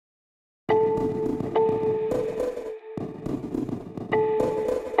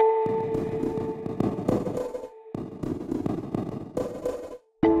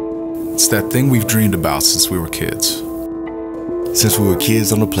It's that thing we've dreamed about since we were kids. Since we were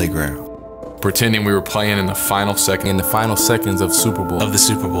kids on the playground. Pretending we were playing in the final seconds of Super Bowl. Of the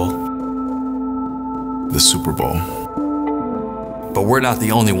Super Bowl. The Super Bowl. But we're not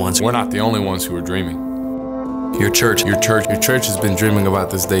the only ones. We're not the only ones who are dreaming. Your church has been dreaming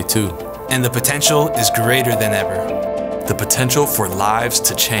about this day too. And the potential is greater than ever. The potential for lives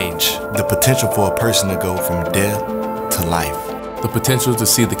to change. The potential for a person to go from death to life. The potential to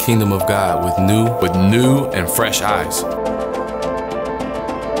see the kingdom of God with new and fresh eyes.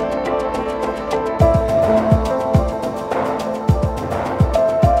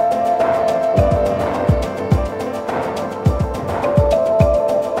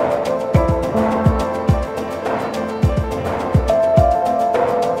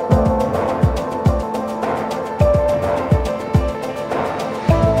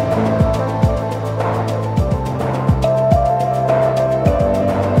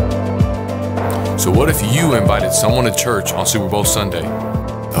 So what if you invited someone to church on Super Bowl Sunday?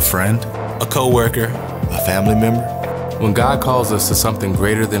 A friend? A co-worker? A family member? When God calls us to something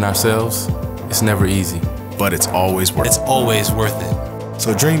greater than ourselves, it's never easy. But it's always worth it. It's always worth it.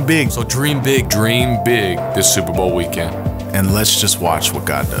 So dream big. So dream big. Dream big this Super Bowl weekend. And let's just watch what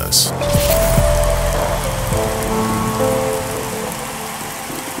God does.